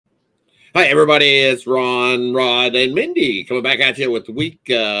Hi, everybody. It's Ron, Rod, and Mindy coming back at you with week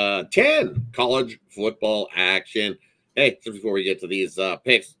 10 college football action. Hey, just before we get to these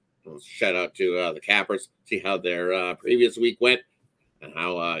picks, shout out to the Cappers, see how their previous week went and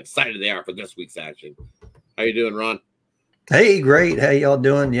how excited they are for this week's action. How you doing, Ron? Hey, great. How y'all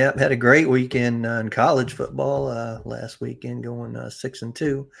doing? Yep, had a great weekend in college football last weekend, going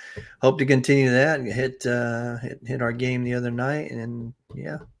 6-2. Hope to continue that and hit our game the other night, and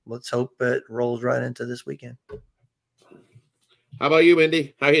yeah, let's hope it rolls right into this weekend. How about you,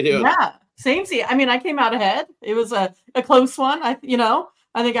 Mindy? How you doing? Yeah, same. I mean, I came out ahead. It was a close one. I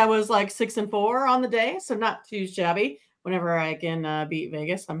think I was like 6-4 on the day, so not too shabby. Whenever I can beat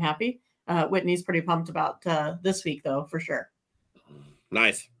Vegas, I'm happy. Whitney's pretty pumped about this week, though, for sure.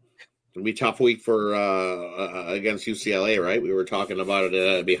 Nice. It'll be a tough week for against UCLA, right? We were talking about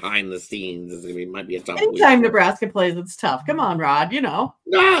it behind the scenes. It might be a tough Anytime week. Nebraska plays, it's tough. Come on, Rod.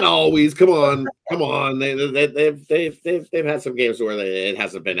 Not always. Come on. They've had some games where it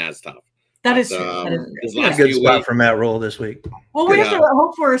hasn't been as tough. That is true. A good spot for Matt Rule this week. Well, we have to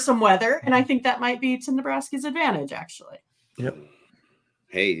hope for some weather, and I think that might be to Nebraska's advantage, actually. Yep.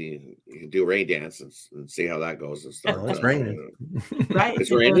 Hey, you can do a rain dance and see how that goes. Oh, it's raining. Right. It's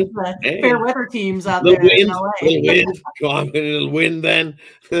raining. Hey. Fair weather teams out there in LA. Wind. Come on, a little wind then.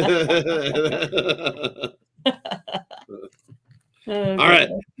 All right.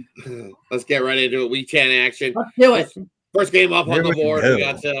 Let's get right into it. Week 10 action. Let's do it. First game up on the board. We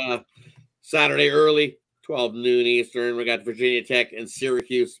got Saturday early, 12 noon Eastern. We got Virginia Tech and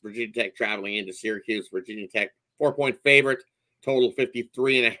Syracuse. Virginia Tech traveling into Syracuse. Virginia Tech 4-point favorite. Total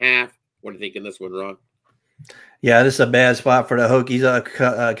 53.5. What do you think in this one, Ron? Yeah, this is a bad spot for the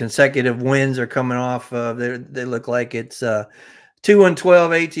Hokies. Consecutive wins are coming off. They look like it's 2-12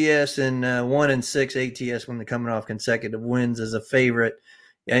 ATS and 1-6 ATS when they're coming off consecutive wins as a favorite.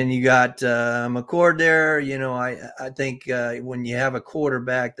 And you got McCord there. I think when you have a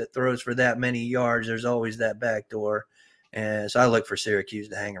quarterback that throws for that many yards, there's always that back door. And so I look for Syracuse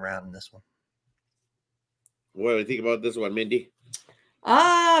to hang around in this one. What do you think about this one, Mindy?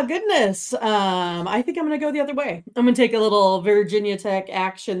 Goodness. I think I'm going to go the other way. I'm going to take a little Virginia Tech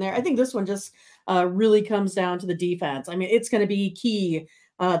action there. I think this one just really comes down to the defense. I mean, it's going to be key.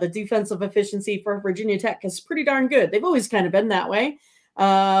 The defensive efficiency for Virginia Tech is pretty darn good. They've always kind of been that way.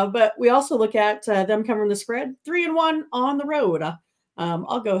 But we also look at them covering the spread 3-1 on the road.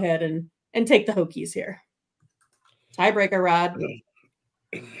 I'll go ahead and take the Hokies here. Tiebreaker, Rod.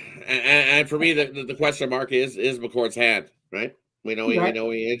 And for me, the question mark is McCord's hand, right? We know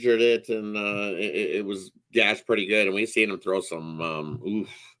he injured it, and it was gashed pretty good, and we've seen him throw some.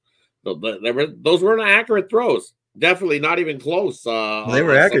 Those weren't accurate throws. Definitely not even close. They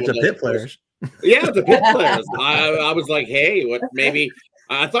were accurate to Pitt players. Yeah, the Pitt players. I was like, hey, what? Maybe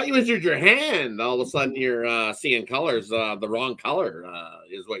I thought you injured your hand. All of a sudden, you're seeing colors. The wrong color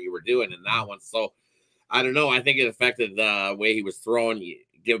is what you were doing in that one. So I don't know. I think it affected the way he was throwing.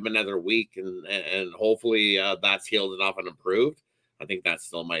 Give him another week, and hopefully that's healed enough and improved. I think that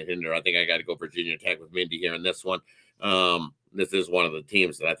still might hinder. I think I got to go Virginia Tech with Mindy here in this one. This is one of the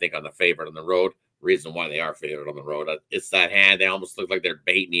teams that I think on the favorite on the road. Reason why they are favored on the road. It's that hand. They almost look like they're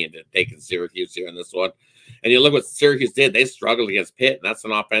baiting me into taking Syracuse here in this one. And you look what Syracuse did. They struggled against Pitt, and that's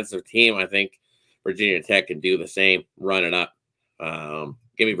an offensive team. I think Virginia Tech can do the same, run it up.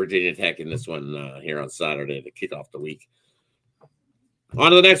 Give me Virginia Tech in this one here on Saturday to kick off the week. On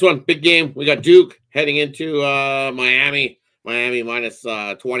to the next one. Big game. We got Duke heading into Miami. Miami minus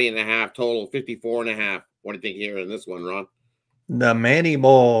 20.5 total, 54.5. What do you think here in this one, Ron? The Manny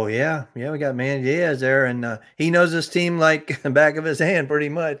Bowl. Yeah, we got Manny Diaz there, and he knows this team like the back of his hand pretty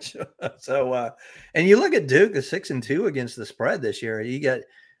much. So, and you look at Duke, 6-2 against the spread this year. You got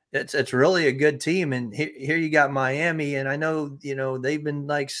it's really a good team, and here you got Miami, and I know they've been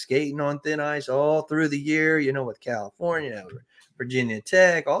like skating on thin ice all through the year. With California, Virginia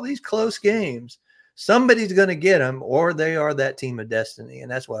Tech, all these close games. Somebody's going to get them, or they are that team of destiny,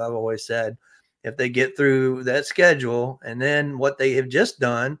 and that's what I've always said. If they get through that schedule, and then what they have just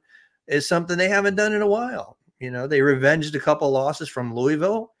done is something they haven't done in a while. They revenged a couple losses from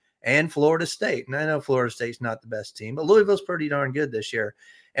Louisville and Florida State. And I know Florida State's not the best team, but Louisville's pretty darn good this year.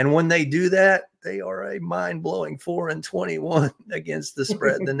 And when they do that, they are a mind-blowing 4-21 against the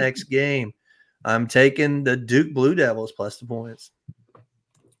spread the next game. I'm taking the Duke Blue Devils plus the points.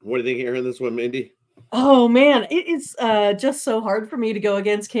 What do you think here in this one, Mindy? Oh, man, it's just so hard for me to go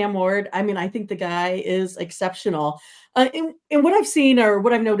against Cam Ward. I mean, I think the guy is exceptional. And what I've seen or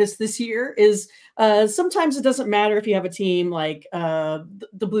what I've noticed this year is sometimes it doesn't matter if you have a team like the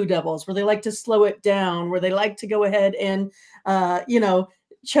Blue Devils, where they like to slow it down, where they like to go ahead and,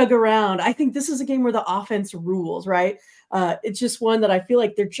 chug around. I think this is a game where the offense rules, right? It's just one that I feel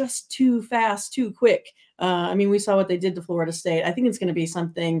like they're just too fast, too quick. I mean, we saw what they did to Florida State. I think it's going to be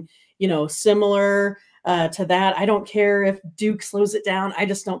something, similar to that. I don't care if Duke slows it down. I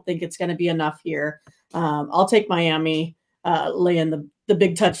just don't think it's going to be enough here. I'll take Miami laying the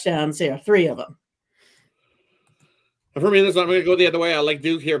big touchdowns here, 3 of them. For me, I'm going to go the other way. I like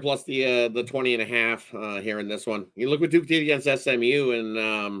Duke here plus the 20.5 here in this one. You look what Duke did against SMU,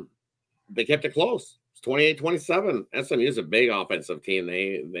 and they kept it close. It's 28-27. SMU is a big offensive team.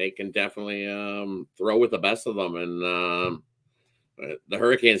 They can definitely throw with the best of them. And the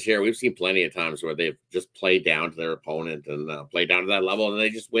Hurricanes here, we've seen plenty of times where they've just played down to their opponent and played down to that level, and they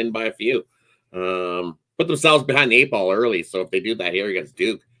just win by a few. Put themselves behind the 8 ball early. So if they do that here against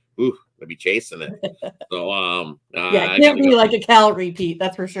Duke, they'll be chasing it. So it can't be like a Cal repeat,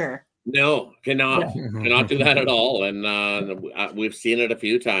 that's for sure. No, cannot do that at all. And we've seen it a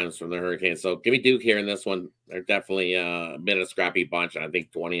few times from the Hurricanes. So give me Duke here in this one. They're definitely a bit of a scrappy bunch. And I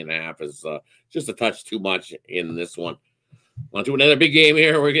think 20.5 is just a touch too much in this one. On to another big game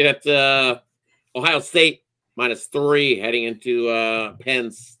here. We're going to get Ohio State -3 heading into Penn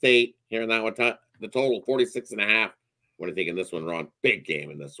State here in that one. The total 46.5. What do you think in this one, Ron? Big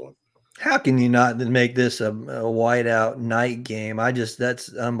game in this one. How can you not make this a whiteout night game?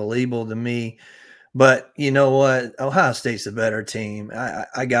 That's unbelievable to me. But you know what? Ohio State's a better team.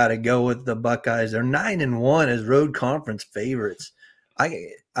 I got to go with the Buckeyes. They're 9-1 as road conference favorites.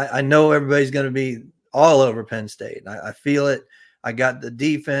 I know everybody's going to be all over Penn State. I feel it. I got the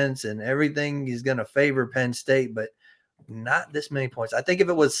defense and everything is going to favor Penn State, but not this many points. I think if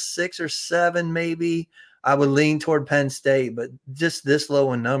it was 6 or 7, maybe I would lean toward Penn State, but just this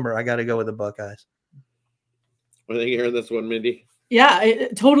low a number, I got to go with the Buckeyes. What do you hear this one, Mindy? Yeah, I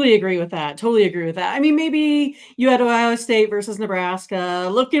totally agree with that. Totally agree with that. I mean, maybe you had Ohio State versus Nebraska,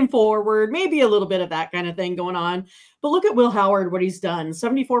 looking forward, maybe a little bit of that kind of thing going on. But look at Will Howard, what he's done,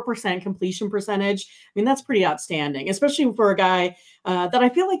 74% completion percentage. I mean, that's pretty outstanding, especially for a guy that I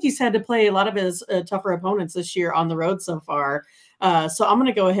feel like he's had to play a lot of his tougher opponents this year on the road so far. So I'm going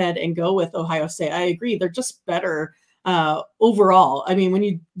to go ahead and go with Ohio State. I agree. They're just better overall. I mean, when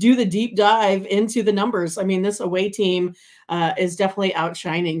you do the deep dive into the numbers, I mean, this away team is definitely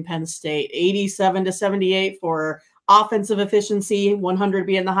outshining Penn State, 87-78 for offensive efficiency, 100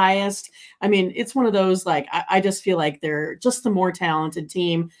 being the highest. I mean, it's one of those, like, I just feel like they're just the more talented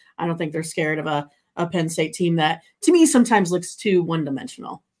team. I don't think they're scared of a Penn State team that, to me, sometimes looks too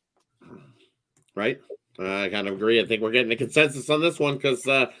one-dimensional. Right. I kind of agree. I think we're getting a consensus on this one because,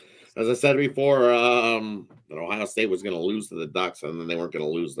 as I said before, that Ohio State was going to lose to the Ducks, and then they weren't going to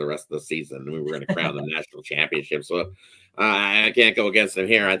lose the rest of the season. We were going to crown the national championship. So I can't go against them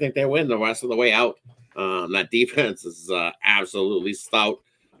here. I think they win the rest of the way out. That defense is absolutely stout,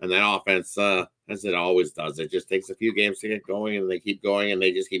 and that offense, as it always does, it just takes a few games to get going, and they keep going, and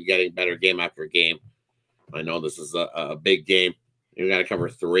they just keep getting better game after game. I know this is a big game. You got to cover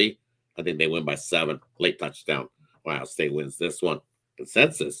 3. I think they win by 7. Late touchdown. Ohio State wins this one.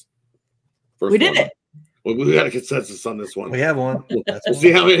 Consensus. We did it. Well, we got a consensus on this one. We have one. We'll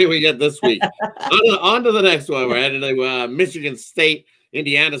see how many we get this week. on to the next one. We're headed to Michigan State.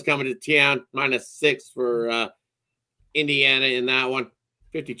 Indiana's coming to town. -6 for Indiana in that one.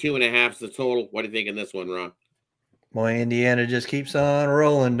 52.5 is the total. What do you think in this one, Ron? Boy, Indiana just keeps on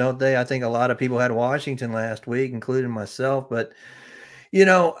rolling, don't they? I think a lot of people had Washington last week, including myself. But,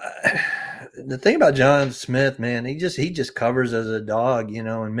 the thing about John Smith, man, he just covers as a dog,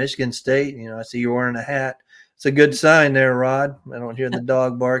 in Michigan State. I see you're wearing a hat. It's a good sign there, Rod. I don't hear the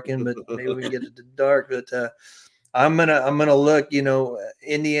dog barking, but maybe we can get it to dark. But I'm gonna look.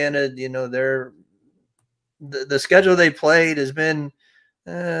 Indiana. The schedule they played has been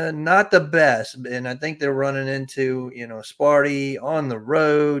not the best, and I think they're running into Sparty on the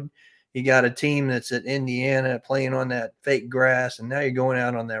road. You got a team that's at Indiana playing on that fake grass, and now you're going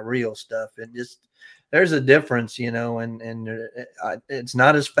out on that real stuff. There's a difference, and it's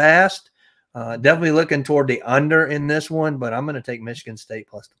not as fast. Definitely looking toward the under in this one, but I'm going to take Michigan State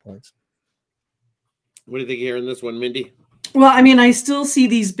plus the points. What do you think here in this one, Mindy? Well, I mean, I still see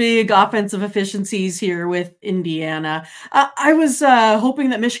these big offensive efficiencies here with Indiana. I was hoping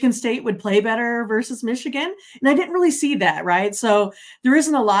that Michigan State would play better versus Michigan, and I didn't really see that, right? So there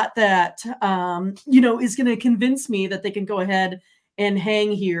isn't a lot that, is going to convince me that they can go ahead and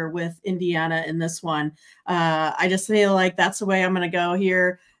hang here with Indiana in this one. I just feel like that's the way I'm going to go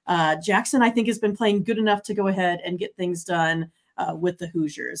here. Jackson, I think, has been playing good enough to go ahead and get things done with the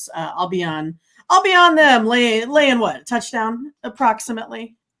Hoosiers. I'll be on them laying what, touchdown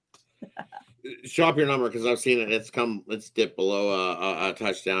approximately. Shop your number because I've seen it. It's dipped below a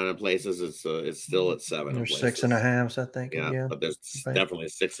touchdown in places. It's still at 7. There's 6.5, I think. Yeah, but there's right. definitely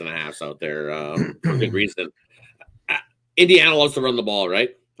 6.5 out there for good reason. Indiana loves to run the ball,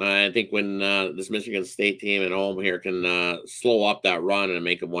 right? I think when this Michigan State team at home here can slow up that run and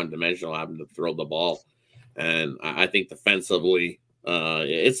make it one-dimensional, having to throw the ball, and I think defensively,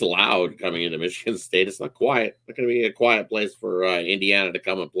 it's loud coming into Michigan State. It's not quiet. It's not going to be a quiet place for Indiana to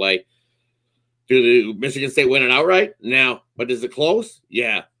come and play. Do Michigan State win it outright? No. But is it close?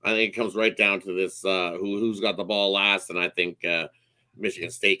 Yeah. I think it comes right down to this who's got the ball last, and I think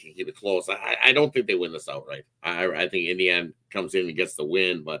Michigan State can keep it close. I don't think they win this outright. I think Indiana comes in and gets the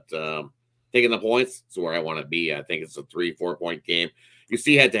win, but taking the points is where I want to be. I think it's a 3-4 point game. You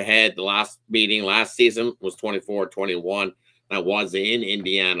see head-to-head, the last season was 24-21. That was in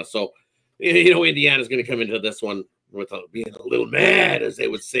Indiana. So, Indiana's going to come into this one with being a little mad, as they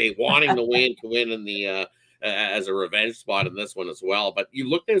would say, wanting to win in the as a revenge spot in this one as well. But you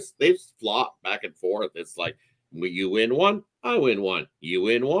look, they've flopped back and forth. It's like, you win one, I win one. You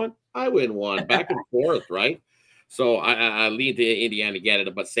win one, I win one. Back and forth, right? So I lead to Indiana to get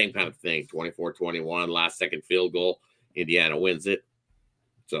it, but same kind of thing. 24-21, last second field goal. Indiana wins it.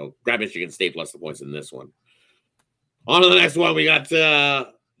 So grab Michigan State plus the points in this one. On to the next one. We got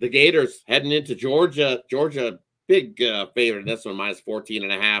the Gators heading into Georgia. Georgia, big favorite in this one, minus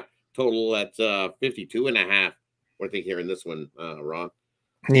 14.5. Total at 52.5. What do you think here in this one, Ron?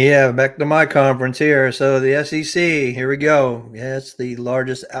 Yeah, back to my conference here. So the SEC, here we go. Yeah, it's the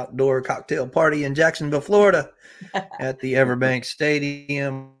largest outdoor cocktail party in Jacksonville, Florida at the Everbank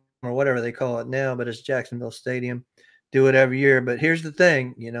Stadium, or whatever they call it now, but it's Jacksonville Stadium. Do it every year. But here's the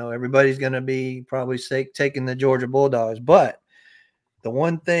thing, everybody's going to be probably taking the Georgia Bulldogs. But the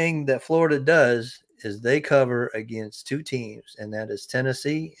one thing that Florida does is they cover against two teams, and that is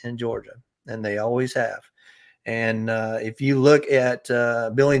Tennessee and Georgia, and they always have. And if you look at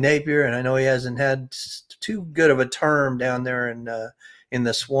Billy Napier, and I know he hasn't had too good of a term down there in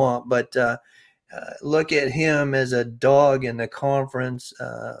the swamp, but look at him as a dog in the conference.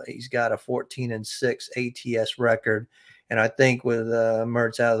 He's got a 14-6 ATS record, and I think with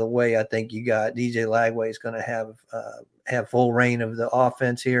Mertz out of the way, I think you got DJ Lagway is going to have full reign of the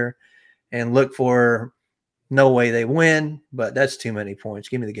offense here, and look for no way they win, but that's too many points.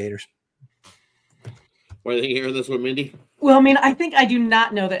 Give me the Gators. What do you think here in this one, Mindy? Well, I mean, I think I do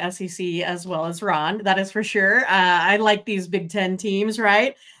not know the SEC as well as Ron. That is for sure. I like these Big Ten teams,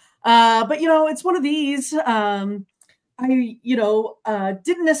 right? But it's one of these. I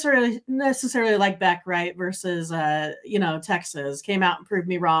didn't necessarily like Beck, right? Versus Texas came out and proved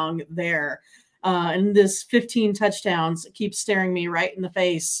me wrong there. And this 15 touchdowns keeps staring me right in the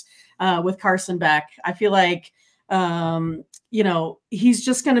face with Carson Beck. I feel like he's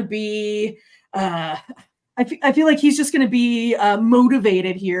just going to be. I feel like he's just going to be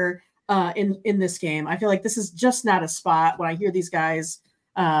motivated here in this game. I feel like this is just not a spot. When I hear these guys,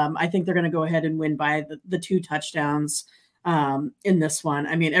 I think they're going to go ahead and win by the 2 touchdowns in this one.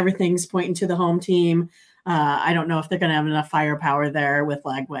 I mean, everything's pointing to the home team. I don't know if they're going to have enough firepower there with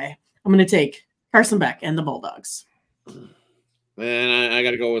Lagway. I'm going to take Carson Beck and the Bulldogs. And I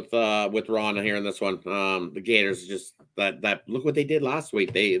got to go with Ron here in this one. The Gators, just that look what they did last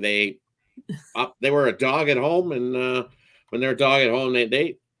week. They were a dog at home, and when they're a dog at home,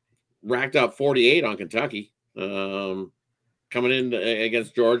 they racked up 48 on Kentucky. Coming in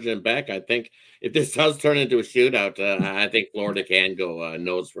against Georgia and Beck, I think if this does turn into a shootout, I think Florida can go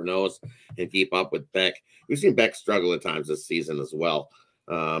nose for nose and keep up with Beck. We've seen Beck struggle at times this season as well.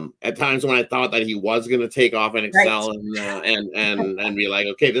 At times when I thought that he was going to take off and excel, right, and be like,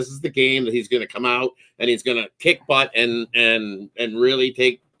 okay, this is the game that he's going to come out and he's going to kick butt and really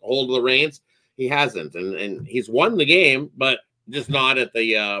take hold of the reins, he hasn't, and he's won the game, but just not at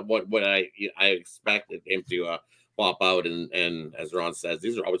the what I expected him to pop out. And as Ron says,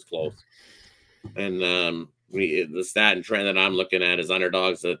 these are always close. And the stat and trend that I'm looking at is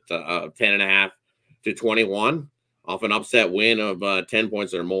underdogs at 10.5 to 21 off an upset win of 10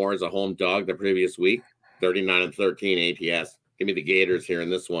 points or more as a home dog the previous week. 39-13 ATS. Give me the Gators here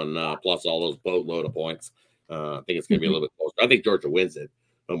in this one, plus all those boatload of points. I think it's going to be a little bit closer. I think Georgia wins it,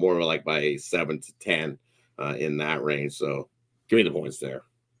 but more like by 7 to 10 in that range. So give me the points there.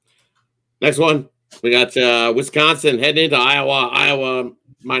 Next one, we got Wisconsin heading into Iowa. Iowa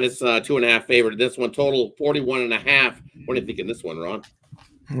minus 2.5 favorite. This one total 41.5. What do you think in this one, Ron?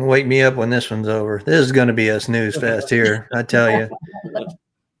 Wake me up when this one's over. This is going to be a snooze fest here, I tell you.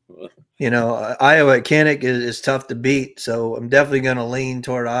 Iowa at Kinnick is tough to beat, so I'm definitely going to lean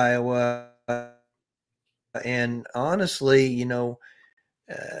toward Iowa. And honestly,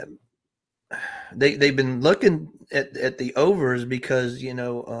 they've been looking at the overs because,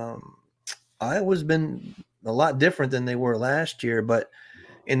 Iowa's been a lot different than they were last year. But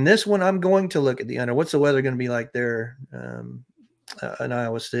in this one, I'm going to look at the under. What's the weather going to be like there in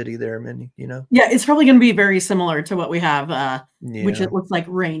Iowa City there, Mindy? Yeah, it's probably going to be very similar to what we have, which it looks like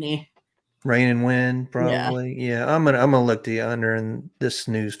rainy. Rain and wind, probably. Yeah, I'm gonna look the under in this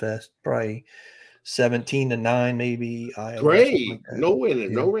snooze fest. Probably 17-9, maybe. Iowa. Great. Like no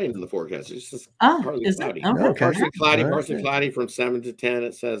wind, no rain in the forecast. It's just partly cloudy. Okay. Partially cloudy from 7 to 10.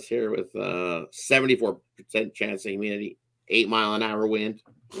 It says here with 74% chance of humidity, 8-mile-an-hour wind.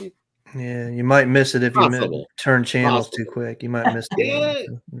 Yeah, you might miss it if you turn channels too quick. You might miss it. Yeah.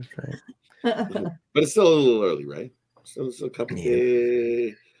 That's right. But it's still a little early, right? So it's a couple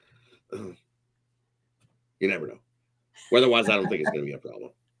days. You never know. Weather-wise, I don't think it's going to be a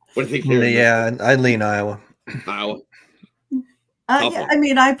problem. What do you think? Yeah, I'd lean Iowa. Iowa. Yeah, I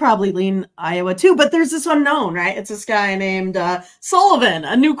mean, I probably lean Iowa too, but there's this unknown, right? It's this guy named Sullivan,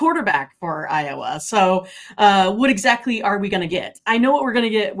 a new quarterback for Iowa. So what exactly are we going to get? I know what we're going to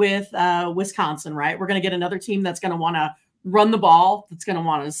get with Wisconsin, right? We're going to get another team that's going to want to run the ball, that's going to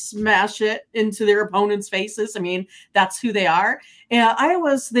want to smash it into their opponents' faces. I mean, that's who they are. And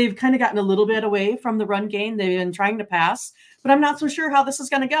they've kind of gotten a little bit away from the run game. They've been trying to pass, but I'm not so sure how this is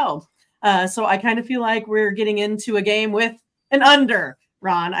going to go. So I kind of feel like we're getting into a game with an under,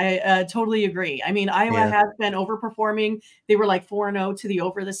 Ron. I totally agree. I mean, Iowa has been overperforming. They were like 4-0 to the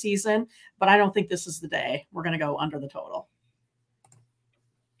over this season, but I don't think this is the day. We're going to go under the total.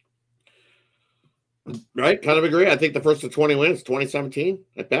 Right, kind of agree. I think the first of 20 wins, 2017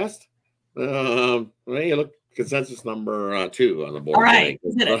 at best. You look consensus number 2 on the board. All right,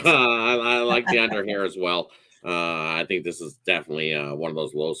 I like the under here as well. I think this is definitely one of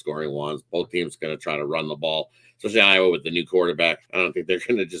those low-scoring ones. Both teams going to try to run the ball, especially Iowa with the new quarterback. I don't think they're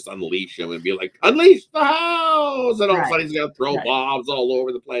going to just unleash him and be like, "Unleash the house!" and all of a sudden he's going to throw bombs all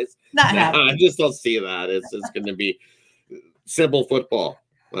over the place. I just don't see that. It's going to be simple football.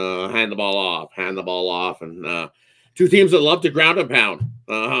 Hand the ball off, and 2 teams that love to ground and pound.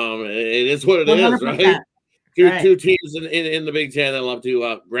 It is what it 100%. Is, right? Two teams in the Big Ten that love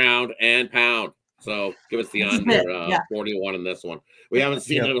to ground and pound. So give us the under 41 in this one. We haven't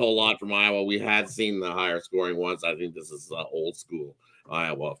seen it a whole lot from Iowa. We had seen the higher scoring ones. I think this is old school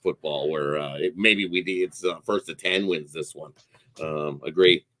Iowa football where it's first to 10 wins this one.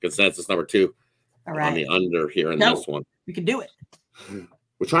 Agree. Consensus number 2 on the under here in this one. We can do it.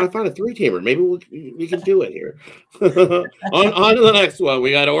 We're trying to find a 3-teamer. Maybe we can do it here. on to the next one. We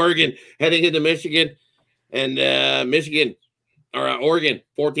got Oregon heading into Michigan. And Oregon,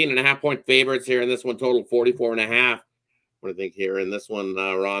 14.5-point favorites here in this one, total 44.5. What do you think here in this one,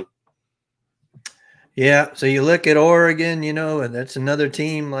 Ron? Yeah, so you look at Oregon, and that's another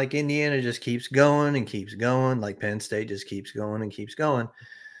team like Indiana just keeps going and keeps going, like Penn State just keeps going and keeps going.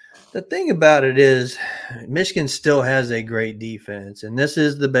 The thing about it is Michigan still has a great defense, and this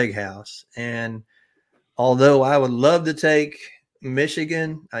is the big house. And although I would love to take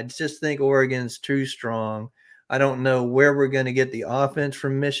Michigan, I just think Oregon's too strong. I don't know where we're going to get the offense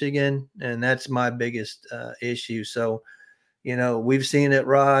from Michigan, and that's my biggest issue. So, we've seen it,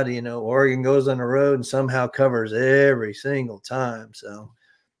 Rod. Oregon goes on the road and somehow covers every single time. So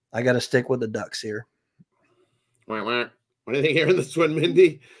I got to stick with the Ducks here. What do you think here in this one,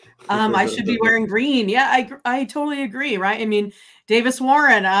 Mindy? I should be wearing green. Yeah, I totally agree, right? I mean, Davis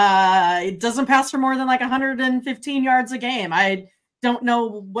Warren, it doesn't pass for more than like 115 yards a game. I don't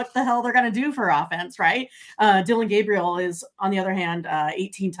know what the hell they're going to do for offense, right? Dylan Gabriel is, on the other hand,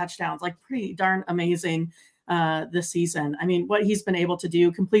 18 touchdowns, like pretty darn amazing this season. I mean, what he's been able to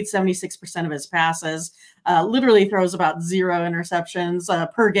do, complete 76% of his passes, literally throws about 0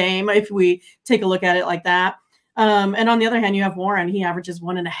 interceptions per game, if we take a look at it like that. And on the other hand, you have Warren. He averages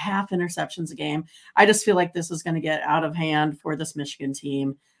 1.5 interceptions a game. I just feel like this is going to get out of hand for this Michigan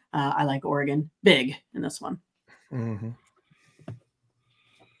team. I like Oregon big in this one. Mm-hmm.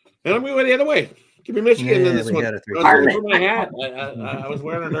 And I'm going the other way. Give me Michigan in this one. My hat. I was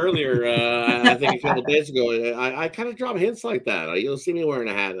wearing it earlier. I think a couple days ago. I kind of drop hints like that. You'll see me wearing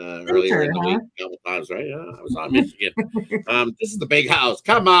a hat earlier in the week a couple times, right? I was on Michigan. This is the big house.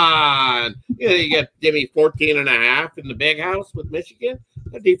 Come on. You give me 14.5 in the big house with Michigan.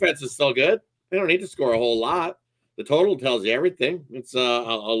 The defense is still good. They don't need to score a whole lot. The total tells you everything. It's a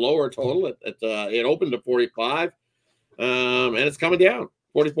lower total. It opened to 45, and it's coming down.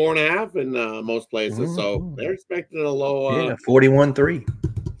 44.5 in most places, so they're expecting a low 41-3.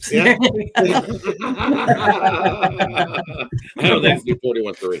 Yeah. I don't think it's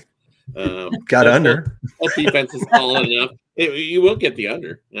 41-3. Got under. Both defense is solid enough. You will get the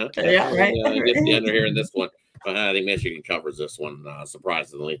under. Yeah, right. Get the under here in this one. I think Michigan covers this one,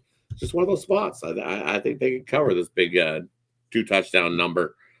 surprisingly. Just one of those spots. I think they can cover this big 2-touchdown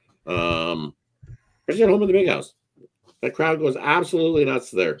number. Especially at home in the Big House. That crowd goes absolutely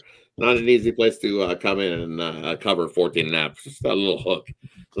nuts there. Not an easy place to come in and cover 14.5. Just a little hook.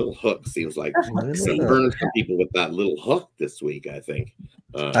 Little hook seems like some burns for people with that little hook this week, I think.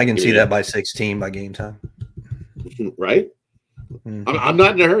 I can see that by 16 by game time. Right? Mm-hmm. I'm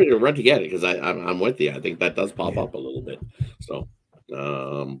not in a hurry to run to get it because I'm with you. I think that does pop up a little bit. So,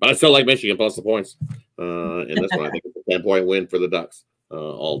 but I still like Michigan plus the points in this one. I think it's a 10-point win for the Ducks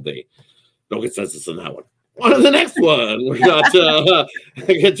all day. No consensus in that one. On to the next one. We got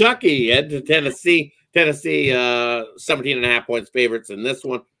Kentucky head to Tennessee. Tennessee 17.5 points favorites in this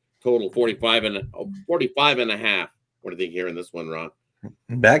one. Total 45.5. What do you think here in this one, Ron?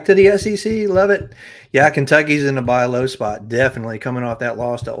 Back to the SEC. Love it. Yeah, Kentucky's in a buy low spot. Definitely coming off that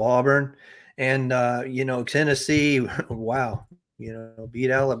loss to Auburn. And, Tennessee, wow, beat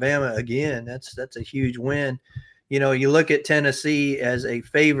Alabama again. That's a huge win. You look at Tennessee as a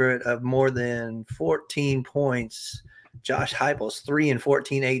favorite of more than 14 points. Josh Heupel's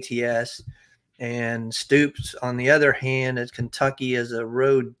 3-14 ATS. And Stoops, on the other hand, as Kentucky as a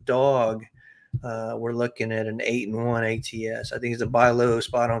road dog, we're looking at an 8-1 ATS. I think it's a buy low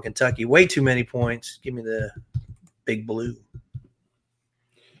spot on Kentucky. Way too many points. Give me the big blue.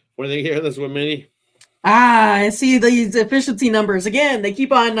 What do you hear this one, Mindy? I see these efficiency numbers again. They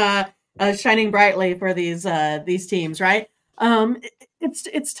keep on shining brightly for these teams, right?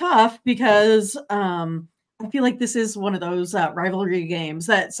 It's tough because I feel like this is one of those rivalry games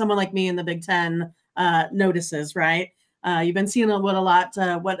that someone like me in the Big Ten notices, right? You've been seeing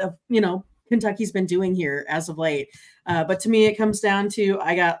what Kentucky's been doing here as of late. But to me, it comes down to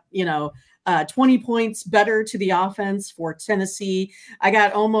I got 20 points better to the offense for Tennessee. I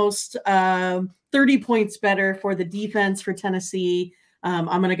got almost 30 points better for the defense for Tennessee. I'm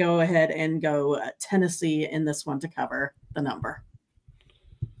going to go ahead and go Tennessee in this one to cover the number.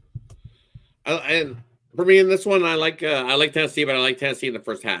 And for me in this one, I like Tennessee, but I like Tennessee in the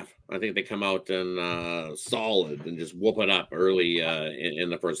first half. I think they come out and solid and just whoop it up early in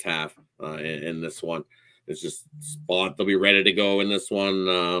the first half in this one. It's just spot. They'll be ready to go in this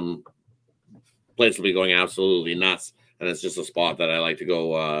one. Place will be going absolutely nuts. And it's just a spot that I like to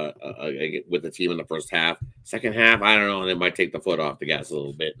go with the team in the first half. Second half, I don't know. They might take the foot off the gas a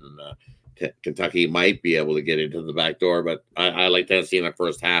little bit. And Kentucky might be able to get into the back door. But I like Tennessee in the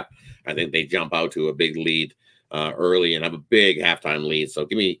first half. I think they jump out to a big lead early and have a big halftime lead. So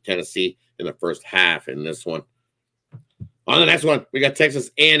give me Tennessee in the first half in this one. On the next one, we got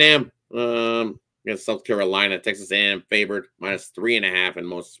Texas A&M against South Carolina. Texas A&M favored -3.5 in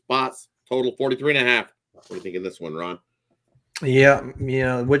most spots. Total 43.5. What do you think of this one, Ron? Yeah,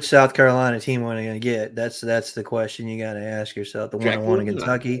 which South Carolina team are they going to get? That's the question you got to ask yourself. The one that won in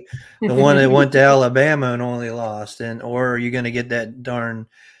Kentucky, the one that went to Alabama and only lost, or are you going to get that darn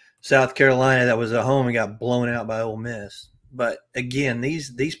South Carolina that was at home and got blown out by Ole Miss? But again,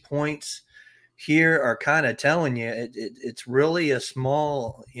 these points here are kind of telling you it's really a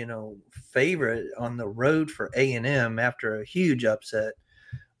small favorite on the road for A&M after a huge upset.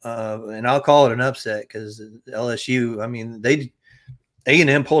 And I'll call it an upset because LSU,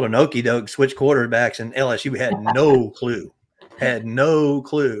 A&M pulled an okie doke, switched quarterbacks, and LSU had no clue.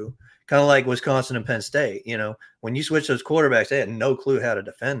 Kind of like Wisconsin and Penn State. When you switch those quarterbacks, they had no clue how to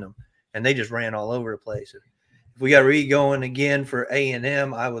defend them, and they just ran all over the place. If we got Reed going again for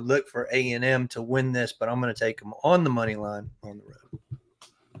A&M, I would look for A&M to win this, but I'm going to take them on the money line on the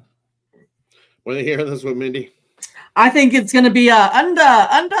road. What do you hear this with Mindy? I think it's going to be under.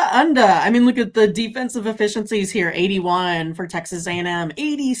 I mean, look at the defensive efficiencies here. 81 for Texas A&M,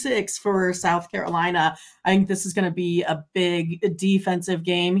 86 for South Carolina. I think this is going to be a big defensive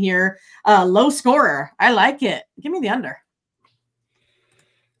game here. Low scorer. I like it. Give me the under.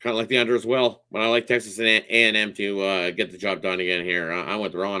 Kind of like the under as well, but I like Texas A&M to get the job done again here. I'm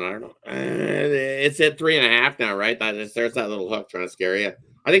with Ron. I don't know. It's at 3.5 now, right? There's that little hook trying to scare you.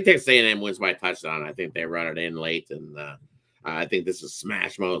 I think Texas A&M wins by a touchdown. I think they run it in late, and I think this is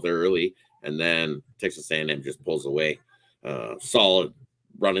smash mouth early, and then Texas A&M just pulls away. Solid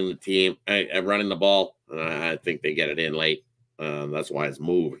running the team, running the ball. I think they get it in late. That's why it's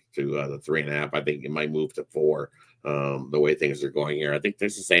moved to the 3.5. I think it might move to 4. The way things are going here, I think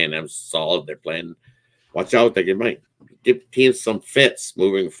Texas A&M's solid. They're playing. Watch out, they might give teams some fits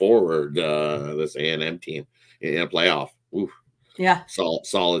moving forward. This A&M team in a playoff. Oof. Yeah,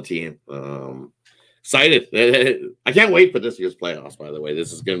 solid team. Excited. I can't wait for this year's playoffs. By the way,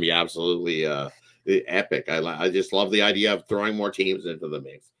 this is going to be absolutely epic. I just love the idea of throwing more teams into the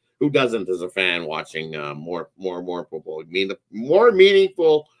mix. Who doesn't, as a fan, watching more football? I mean, more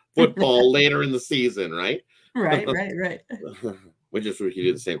meaningful football later in the season, right? Right. We can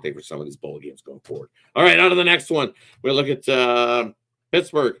do the same thing for some of these bowl games going forward. All right, on to the next one. We'll look at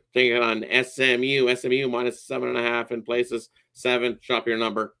Pittsburgh taking on SMU. SMU minus 7.5 in places. 7. Shop your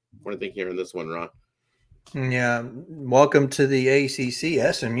number. What do you think here in this one, Ron? Yeah, welcome to the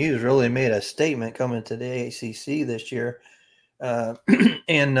ACC. SMU's really made a statement coming to the ACC this year.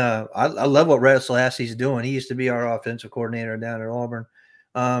 And I love what Russell Lassie's doing. He used to be our offensive coordinator down at Auburn.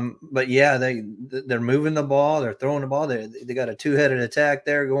 But yeah, they're moving the ball. They're throwing the ball. They got a two-headed attack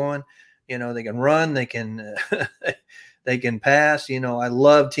there going. You know, they can run. They can they can pass. You know, I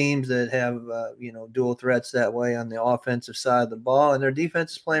love teams that have dual threats that way on the offensive side of the ball, and their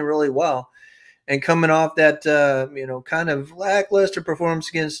defense is playing really well. And coming off that kind of lackluster performance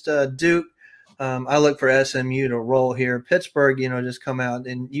against Duke, I look for SMU to roll here. Pittsburgh, just come out,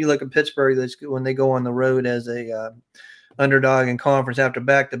 and you look at Pittsburgh when they go on the road as a underdog in conference after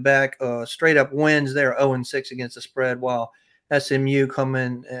back-to-back straight up wins. They're 0-6 against the spread, while SMU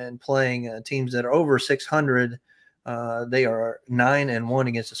coming and playing teams that are over 600. They are 9-1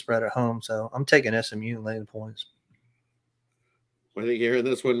 against the spread at home. So I'm taking SMU and laying the points. What do you think you're hearing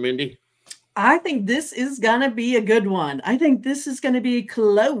this one, Mindy? I think this is going to be a good one. I think this is going to be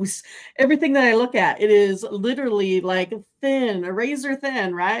close. Everything that I look at, it is literally like thin, a razor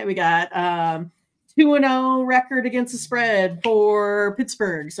thin, right? We got 2-0 record against the spread for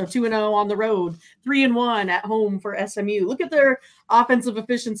Pittsburgh. So 2-0 on the road, 3-1 at home for SMU. Look at their offensive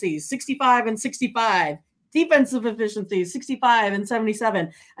efficiencies, 65-65. Defensive efficiency, 65-77.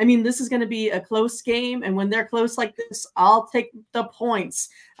 I mean, this is going to be a close game. And when they're close like this, I'll take the points.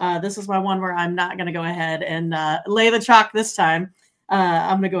 This is my one where I'm not going to go ahead and lay the chalk this time.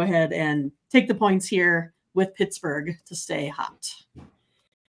 I'm going to go ahead and take the points here with Pittsburgh to stay hot.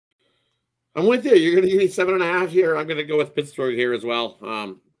 I'm with you. You're going to give me 7.5 here. I'm going to go with Pittsburgh here as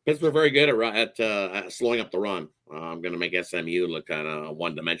well. Pittsburgh very good at slowing up the run. I'm going to make SMU look kind of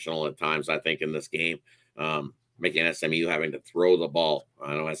one-dimensional at times, I think, in this game. Making SMU having to throw the ball.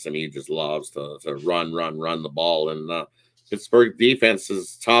 I know SMU just loves to run the ball, and Pittsburgh defense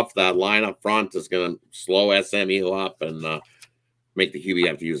is tough. That line up front is going to slow SMU up and make the QB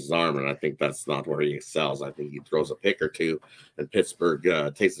have to use his arm, and I think that's not where he excels. I think he throws a pick or two, and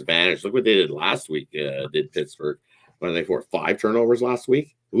Pittsburgh takes advantage. Look what they did last week. Did Pittsburgh when they forced 5 turnovers last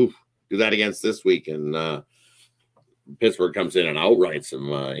week? Oof, do that against this week, and Pittsburgh comes in and outrights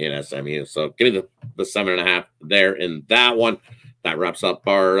them in SMU. So give me the 7.5 there in that one. That wraps up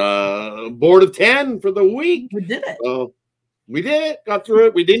our board of 10 for the week. We did it. We did it. Got through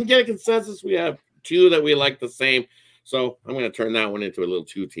it. We didn't get a consensus. We have 2 that we like the same. So I'm going to turn that one into a little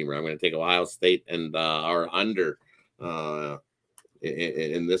 2-teamer. I'm going to take Ohio State and our under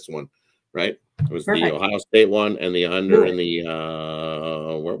in this one, right? It was Perfect. The Ohio State one and the under in the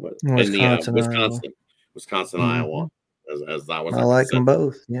Wisconsin, Iowa. As that was, I like them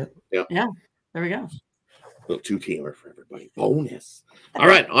both. Yeah. There we go. Little 2-teamer for everybody. Bonus. All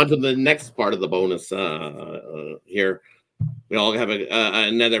right, on to the next part of the bonus here. We all have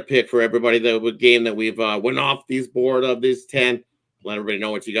another pick for everybody. The game that we've went off these board of these 10. Let everybody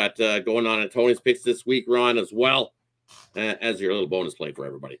know what you got going on at Tony's Picks this week, Ron, as well as your little bonus play for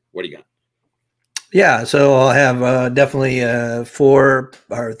everybody. What do you got? Yeah, so I'll have definitely 4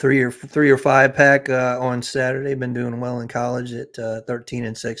 or 3 or 5 pack on Saturday. Been doing well in college at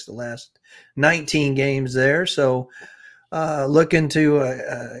 13-6 the last 19 games there. So looking to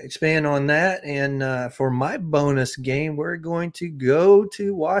expand on that. And for my bonus game, we're going to go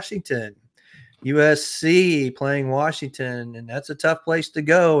to Washington. USC playing Washington, and that's a tough place to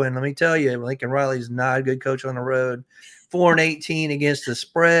go. And let me tell you, Lincoln Riley's not a good coach on the road. 4-18 against the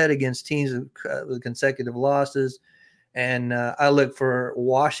spread, against teams with consecutive losses. And I look for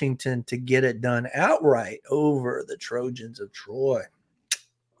Washington to get it done outright over the Trojans of Troy.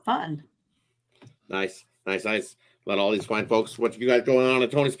 Fun. Nice. Let all these fine folks, what you got going on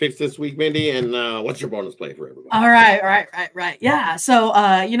at Tony's Picks this week, Mindy, and what's your bonus play for everybody? All right. Yeah. So,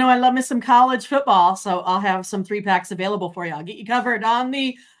 I love me some college football, so I'll have some 3-packs available for you. I'll get you covered on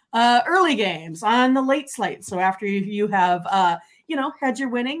the early games, on the late slate. So after you have, had your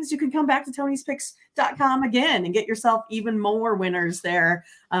winnings, you can come back to Tony'sPicks.com again and get yourself even more winners there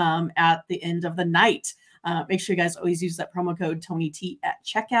at the end of the night. Make sure you guys always use that promo code TonyT at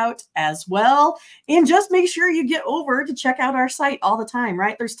checkout as well. And just make sure you get over to check out our site all the time,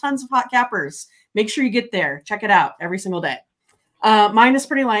 right? There's tons of hot cappers. Make sure you get there. Check it out every single day. Mine is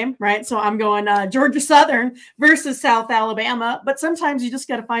pretty lame, right? So I'm going Georgia Southern versus South Alabama. But sometimes you just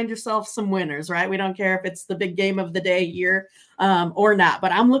got to find yourself some winners, right? We don't care if it's the big game of the day here or not.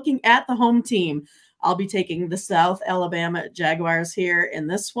 But I'm looking at the home team. I'll be taking the South Alabama Jaguars here in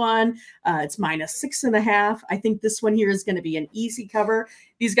this one. It's -6.5. I think this one here is going to be an easy cover.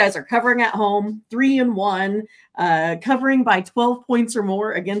 These guys are covering at home, 3-1, covering by 12 points or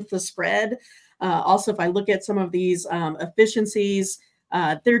more against the spread. Also, if I look at some of these efficiencies,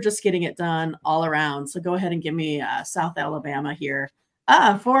 they're just getting it done all around. So go ahead and give me South Alabama here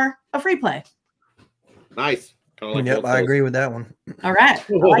for a free play. Nice. Like yep, I agree with that one. All right.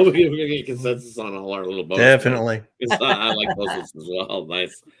 We're going to get consensus on all our little bonus. Definitely. I like those as well.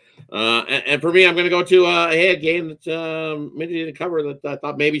 Nice. And for me, I'm going to go to a game that Mindy didn't cover that I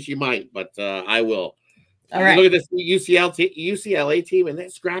thought maybe she might, but I will. All right. Look at this UCLA team and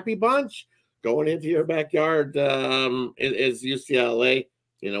that scrappy bunch going into your backyard is UCLA.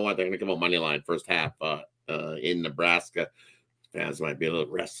 You know what? They're going to come on money line first half in Nebraska. Fans might be a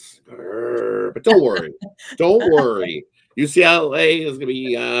little restless, but don't worry. Don't worry. UCLA is going to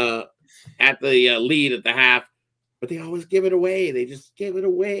be at the lead at the half, but they always give it away. They just give it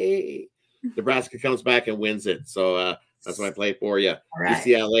away. Nebraska comes back and wins it. So that's my play for you. Right.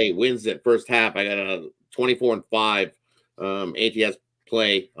 UCLA wins it first half. I got a 24-5 ATS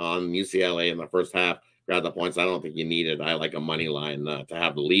play on UCLA in the first half. Grab the points. I don't think you need it. I like a money line to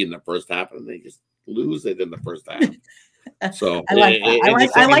have the lead in the first half, and they just lose it in the first half. So I like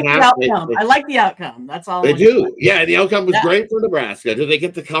that. I like the outcome. I like the outcome. That's all. They do. Yeah, the outcome was great for Nebraska. Do they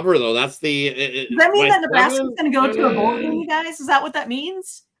get the cover though? That's the. Does that mean that Nebraska's going to go to a bowl game, you guys? Is that what that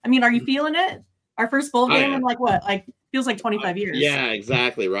means? I mean, are you feeling it? Our first bowl game in like what? Like feels like 25 years. Yeah,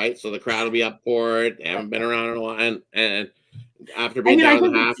 exactly. Right. So the crowd will be up for it. They haven't been around in a while, and after being down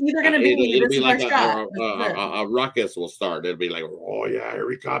in the half, it'll be like a ruckus will start. It'll be like, oh yeah, here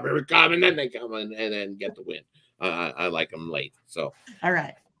we come, and then they come and then get the win. I like them late, so all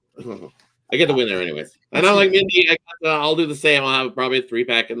right. I get the win there anyways. And I like Mindy. I'll do the same. I'll have probably a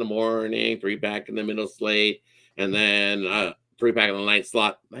 3-pack in the morning, 3-pack in the middle slate, and then 3-pack in the night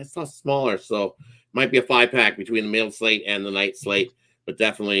slot. Night slot's smaller, so might be a 5-pack between the middle slate and the night slate. But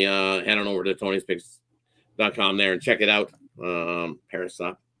definitely head on over to Tony'sPicks.com there and check it out. Paris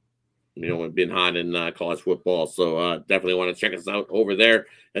up. You know, we've been hot in college football, so definitely want to check us out over there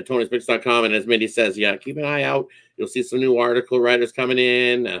at Tony'sPicks.com. And as Mindy says, yeah, keep an eye out. You'll see some new article writers coming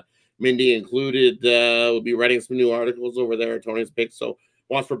in. Mindy included. We'll be writing some new articles over there at Tony's Picks. So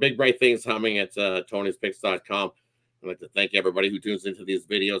watch for big, bright things coming at Tony'sPicks.com. I'd like to thank everybody who tunes into these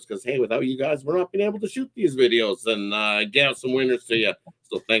videos because, hey, without you guys, we're not being able to shoot these videos and get out some winners to you.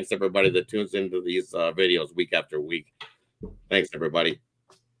 So thanks, everybody that tunes into these videos week after week. Thanks, everybody.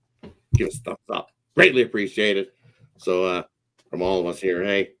 Give us a thumbs up. Greatly appreciated. So from all of us here,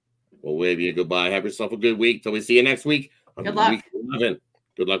 hey, we'll wave you goodbye. Have yourself a good week. Till we see you next week. Good luck. Week 11.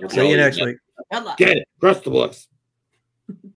 Good luck. See you next week. Good luck. Get it. Trust the books.